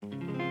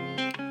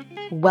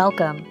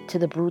Welcome to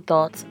the Brew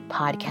Thoughts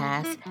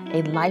Podcast,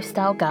 a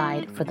lifestyle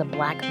guide for the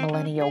Black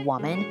millennial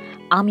woman.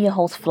 I'm your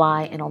host,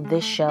 Fly, and on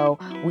this show,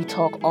 we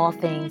talk all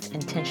things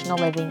intentional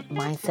living,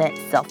 mindset,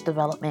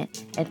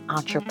 self-development, and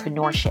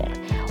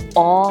entrepreneurship,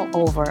 all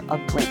over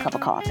a great cup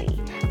of coffee.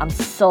 I'm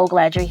so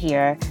glad you're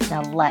here.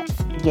 Now let's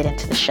get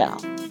into the show.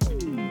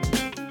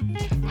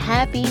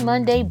 Happy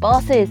Monday,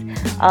 bosses.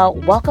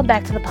 Welcome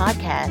back to the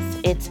podcast.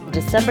 It's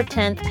December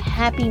 10th.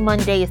 Happy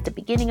Monday. It's the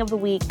beginning of the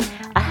week.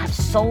 I have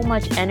so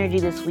much energy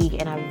this week,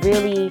 and I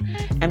really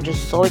am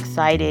just so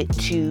excited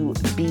to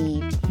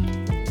be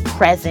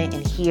present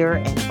and here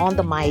and on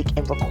the mic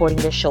and recording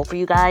this show for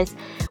you guys.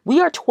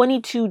 We are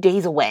 22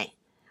 days away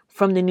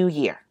from the new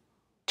year.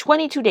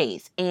 22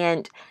 days.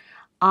 And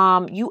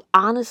you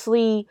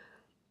honestly,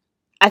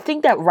 I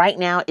think that right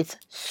now it's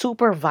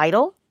super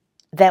vital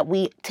that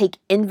we take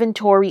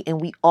inventory and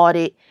we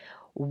audit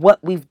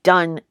what we've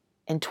done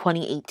in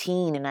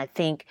 2018. And I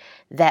think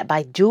that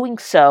by doing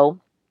so,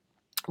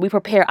 we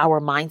prepare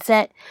our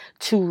mindset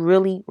to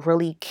really,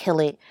 really kill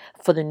it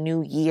for the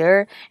new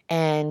year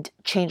and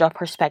change our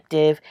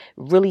perspective,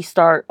 really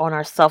start on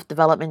our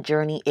self-development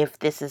journey. If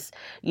this is,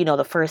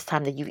 the first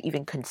time that you've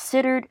even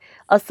considered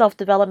a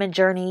self-development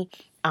journey,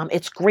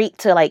 it's great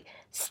to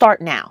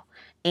start now.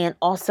 And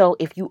also,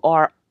 if you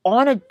are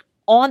on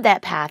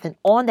that path and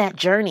on that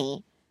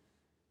journey,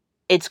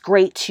 it's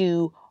great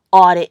to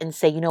audit and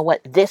say, you know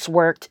what, this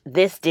worked,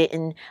 this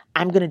didn't.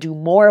 I'm going to do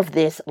more of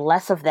this,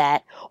 less of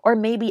that. Or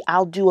maybe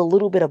I'll do a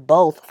little bit of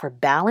both for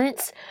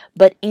balance.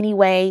 But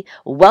anyway,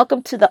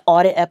 welcome to the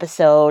audit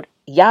episode.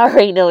 Y'all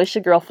already know it's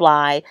your girl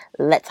Fly.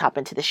 Let's hop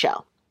into the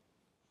show.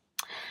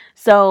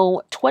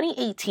 So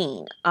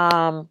 2018,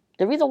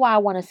 the reason why I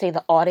want to say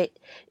the audit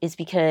is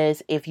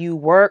because if you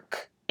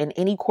work in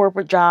any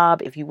corporate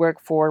job, if you work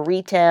for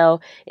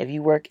retail, if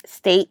you work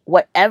state,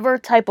 whatever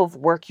type of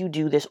work you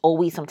do, there's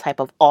always some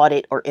type of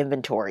audit or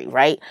inventory,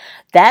 right?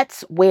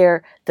 That's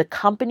where the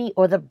company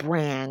or the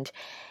brand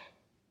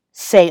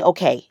say,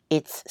 okay,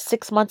 it's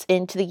 6 months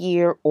into the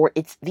year or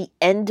it's the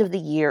end of the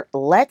year.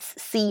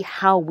 Let's see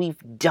how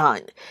we've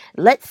done.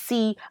 Let's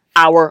see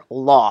our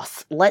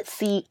loss. Let's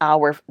see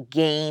our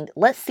gain.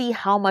 Let's see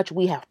how much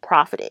we have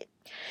profited.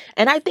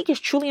 And I think it's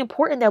truly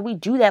important that we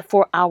do that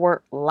for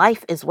our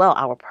life as well,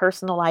 our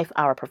personal life,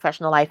 our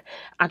professional life,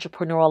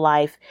 entrepreneurial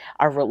life,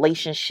 our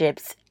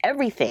relationships,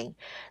 everything.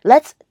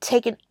 Let's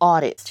take an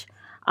audit.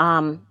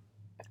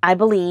 I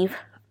believe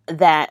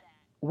that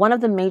one of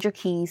the major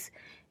keys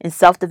in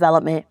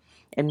self-development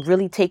and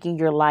really taking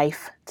your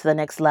life to the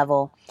next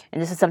level,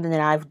 and this is something that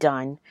I've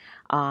done,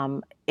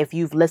 if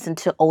you've listened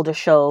to older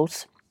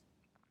shows,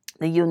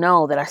 then you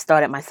know that I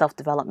started my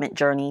self-development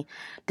journey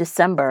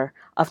December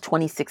of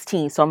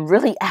 2016. So I'm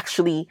really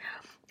actually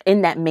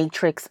in that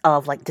matrix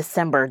of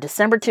December.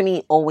 December to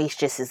me always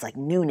just is like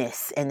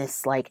newness. And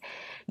it's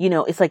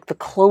it's like the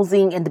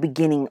closing and the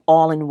beginning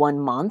all in one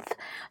month.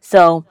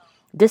 So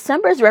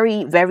December is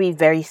very, very,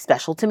 very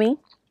special to me.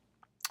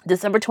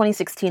 December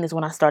 2016 is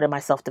when I started my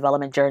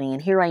self-development journey.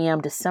 And here I am,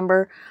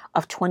 December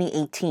of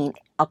 2018,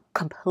 a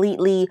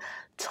completely,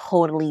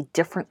 totally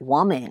different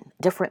woman,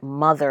 different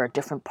mother,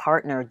 different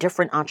partner,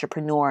 different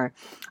entrepreneur,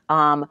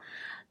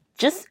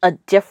 just a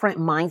different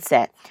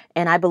mindset.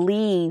 And I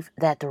believe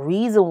that the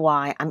reason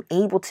why I'm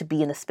able to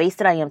be in the space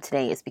that I am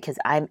today is because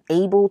I'm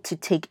able to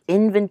take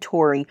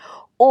inventory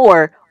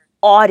or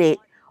audit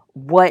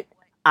what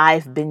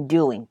I've been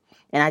doing.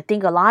 And I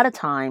think a lot of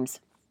times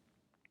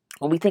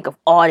when we think of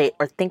audit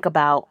or think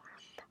about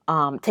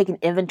taking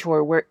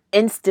inventory, we're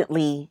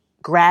instantly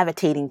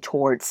gravitating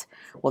towards,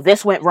 well,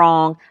 this went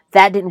wrong,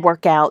 that didn't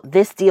work out,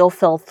 this deal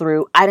fell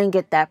through, I didn't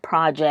get that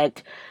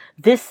project,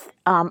 this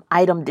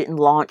item didn't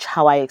launch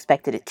how I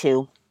expected it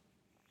to.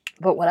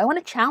 But what I want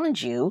to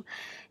challenge you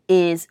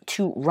is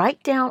to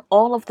write down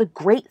all of the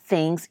great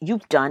things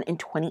you've done in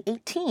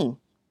 2018.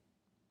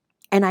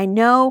 And I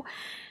know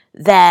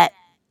that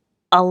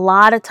a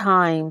lot of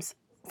times,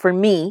 for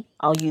me,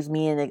 I'll use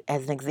me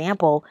as an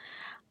example.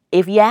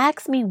 If you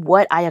ask me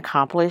what I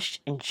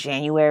accomplished in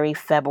January,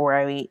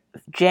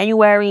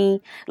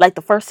 like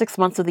the first 6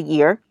 months of the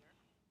year,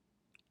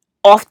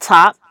 off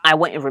top, I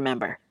wouldn't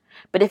remember.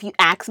 But if you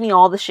ask me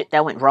all the shit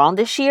that went wrong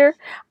this year,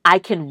 I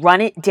can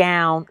run it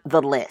down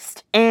the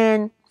list.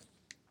 And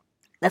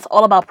that's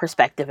all about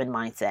perspective and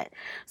mindset.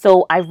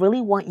 So I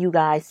really want you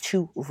guys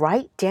to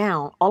write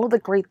down all of the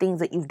great things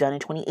that you've done in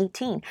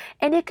 2018.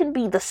 And it can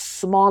be the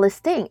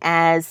smallest thing,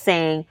 as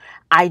saying,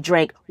 I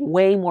drank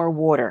way more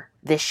water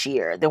this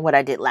year than what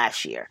I did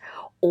last year.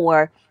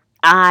 Or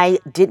I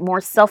did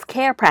more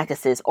self-care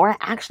practices. Or I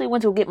actually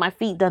went to get my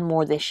feet done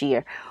more this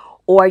year.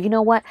 Or you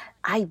know what?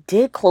 I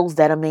did close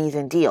that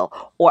amazing deal.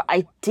 Or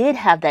I did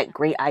have that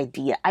great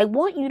idea. I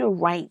want you to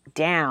write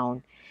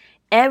down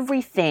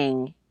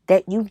everything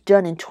that you've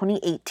done in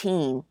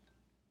 2018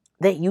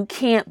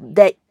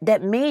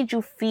 that made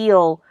you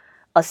feel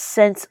a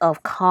sense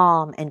of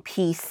calm and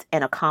peace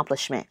and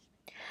accomplishment.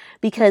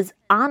 Because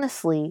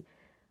honestly,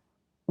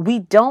 we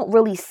don't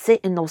really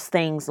sit in those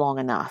things long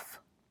enough.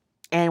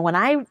 And when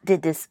I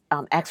did this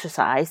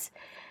exercise,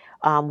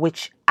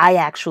 which I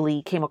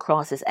actually came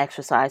across this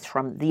exercise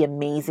from the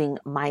amazing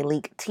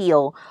Myleik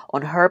Teal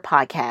on her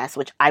podcast,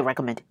 which I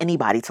recommend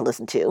anybody to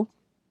listen to.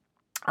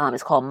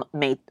 It's called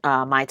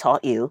My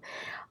Taught You.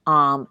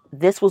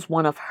 This was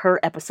one of her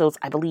episodes,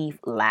 I believe,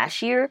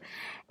 last year,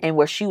 and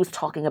where she was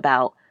talking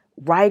about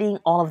writing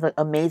all of the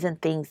amazing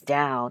things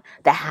down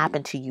that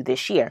happened to you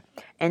this year.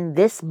 And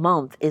this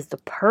month is the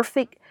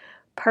perfect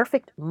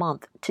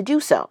month to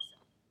do so.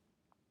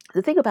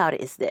 The thing about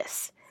it is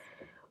this.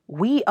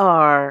 We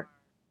are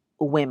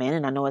women,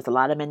 and I know there's a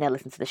lot of men that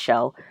listen to the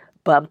show,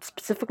 but I'm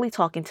specifically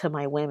talking to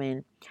my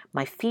women,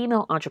 my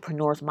female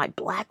entrepreneurs, my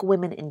Black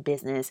women in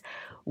business.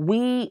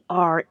 We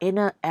are in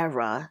an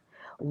era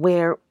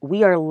where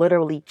we are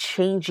literally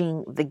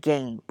changing the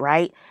game,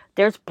 right?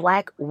 There's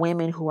Black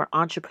women who are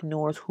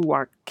entrepreneurs who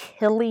are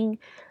killing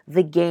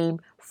the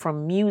game,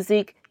 from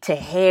music to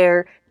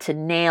hair to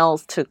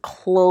nails to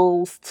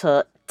clothes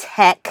to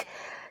tech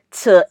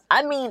to,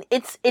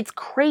 it's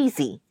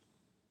crazy.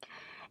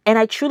 And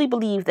I truly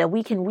believe that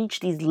we can reach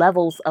these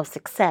levels of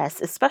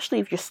success, especially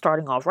if you're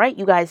starting off, right?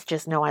 You guys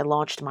just know I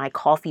launched my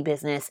coffee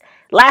business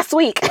last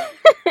week.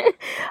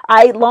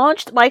 I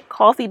launched my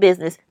coffee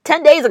business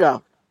 10 days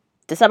ago,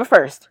 December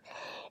 1st.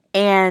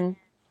 And,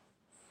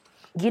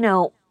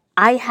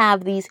 I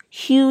have these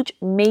huge,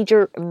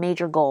 major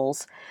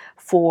goals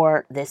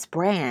for this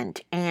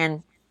brand.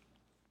 And,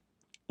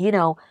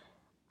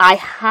 I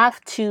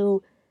have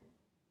to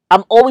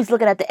I'm always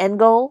looking at the end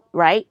goal,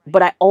 right?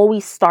 But I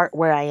always start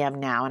where I am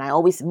now, and I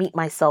always meet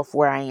myself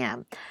where I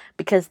am,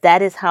 because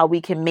that is how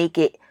we can make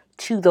it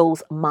to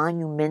those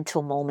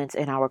monumental moments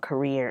in our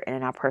career and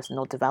in our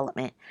personal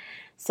development.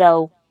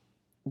 So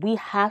we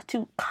have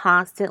to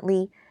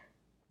constantly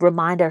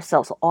remind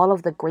ourselves of all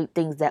of the great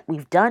things that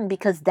we've done,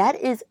 because that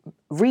is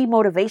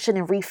remotivation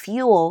and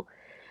refuel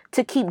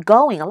to keep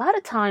going. A lot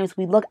of times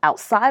we look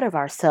outside of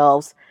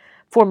ourselves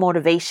for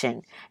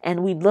motivation,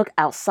 and we look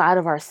outside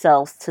of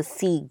ourselves to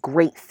see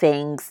great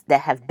things that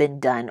have been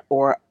done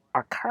or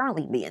are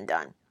currently being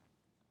done.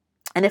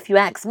 And if you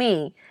ask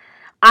me,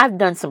 I've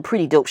done some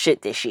pretty dope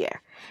shit this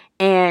year.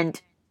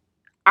 And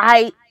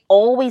I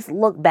always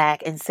look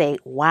back and say,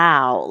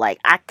 wow, like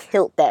I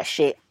killed that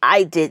shit.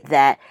 I did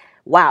that.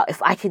 Wow,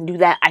 if I can do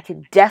that, I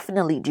can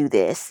definitely do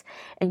this.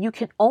 And you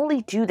can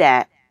only do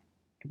that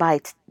by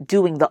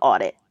doing the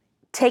audit,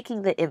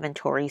 taking the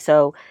inventory.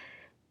 So,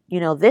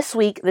 this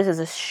week, this is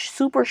a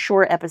super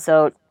short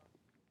episode,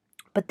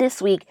 but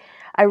this week,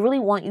 I really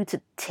want you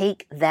to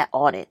take that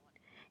audit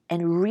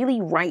and really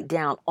write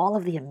down all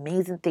of the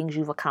amazing things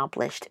you've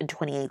accomplished in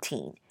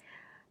 2018.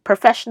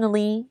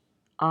 Professionally,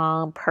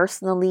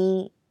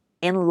 personally,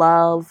 in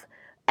love,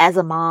 as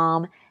a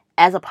mom,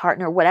 as a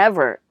partner,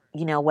 whatever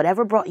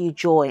brought you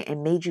joy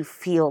and made you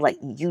feel like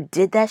you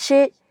did that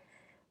shit,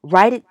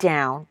 write it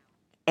down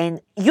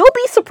and you'll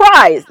be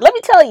surprised. Let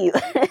me tell you,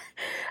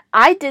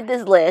 I did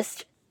this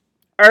list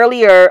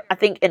earlier, I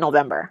think in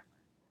November.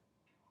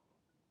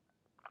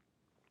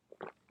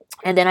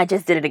 And then I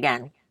just did it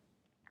again.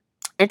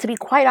 And to be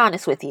quite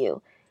honest with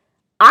you,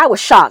 I was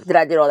shocked that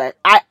I did all that.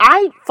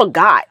 I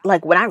forgot,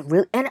 like when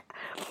and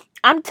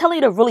I'm telling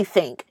you to really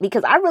think,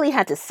 because I really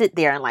had to sit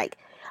there and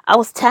I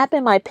was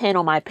tapping my pen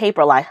on my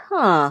paper like,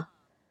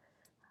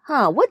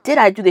 what did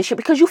I do this year?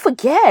 Because you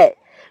forget.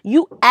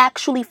 You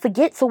actually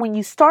forget. So when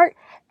you start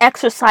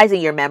exercising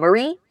your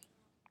memory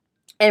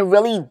and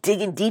really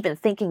digging deep and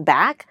thinking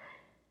back,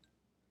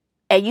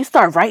 and you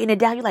start writing it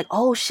down, you're like,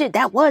 oh shit,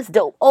 that was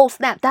dope. Oh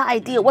snap, that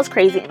idea was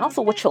crazy. And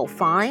also what you'll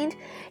find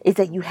is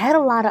that you had a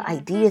lot of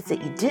ideas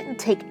that you didn't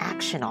take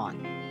action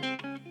on.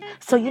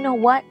 So you know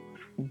what?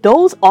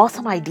 Those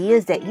awesome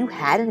ideas that you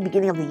had in the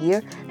beginning of the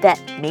year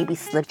that maybe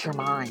slipped your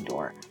mind,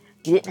 or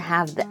you didn't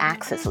have the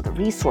access or the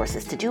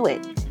resources to do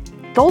it,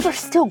 those are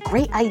still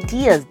great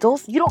ideas.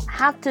 Those, you don't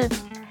have to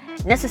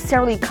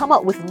necessarily come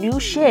up with new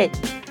shit.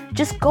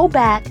 Just go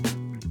back,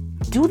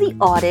 do the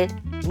audit,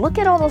 look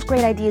at all those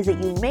great ideas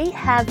that you may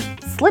have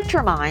slipped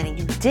your mind and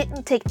you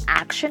didn't take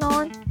action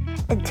on,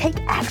 and take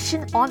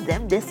action on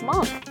them this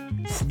month.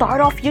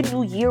 Start off your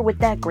new year with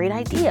that great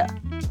idea.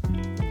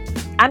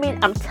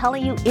 I'm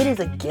telling you, it is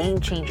a game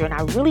changer, and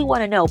I really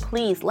want to know,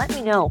 please let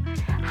me know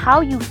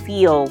how you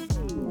feel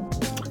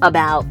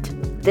about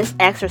this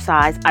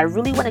exercise. I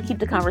really want to keep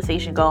the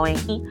conversation going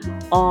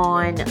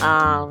on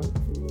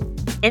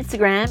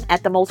Instagram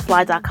at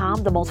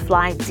themostfly.com,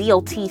 themostfly,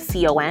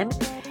 DOTCOM.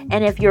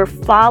 And if you're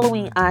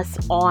following us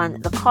on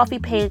the coffee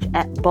page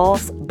at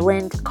Boss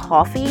Blend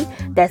Coffee,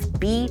 that's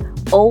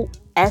BOSSBLEND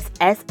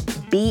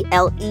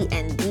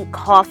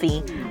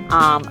Coffee,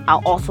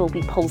 I'll also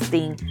be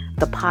posting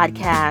the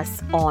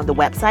podcast on the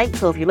website.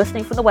 So if you're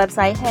listening from the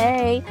website,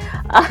 hey.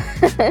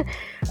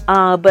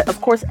 But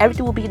of course,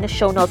 everything will be in the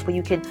show notes where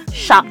you can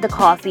shop the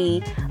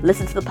coffee,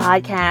 listen to the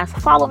podcast,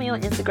 follow me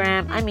on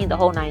Instagram. The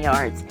whole 9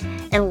 yards.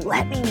 And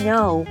let me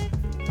know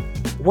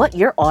what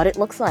your audit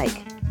looks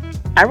like.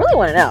 I really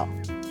want to know.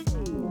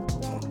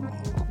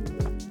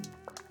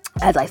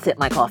 As I sip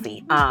my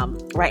coffee.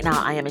 Right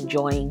now I am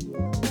enjoying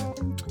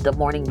the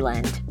Morning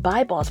Blend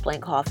by Boss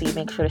Blend Coffee.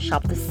 Make sure to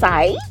shop the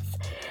sites.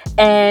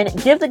 and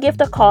give the gift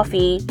of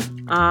coffee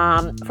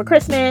for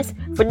Christmas,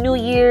 for New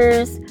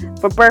Year's,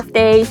 for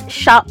birthdays.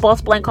 Shop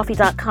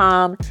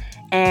bossblendcoffee.com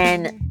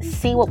and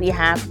see what we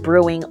have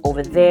brewing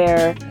over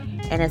there.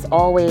 And as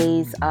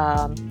always,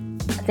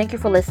 thank you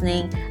for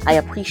listening. I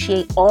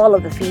appreciate all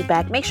of the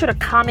feedback. Make sure to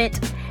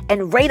comment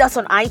and rate us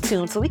on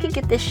iTunes so we can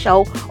get this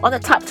show on the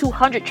top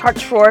 200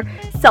 charts for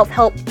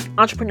self-help,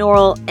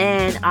 entrepreneurial,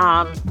 and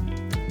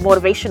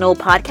motivational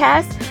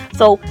podcasts.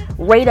 So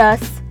rate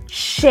us,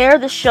 share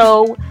the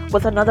show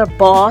with another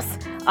boss,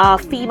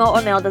 female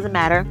or male, doesn't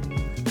matter.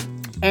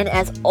 And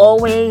as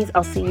always,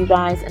 I'll see you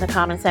guys in the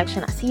comment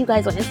section. I see you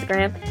guys on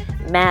Instagram.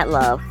 Mad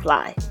love.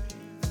 Fly.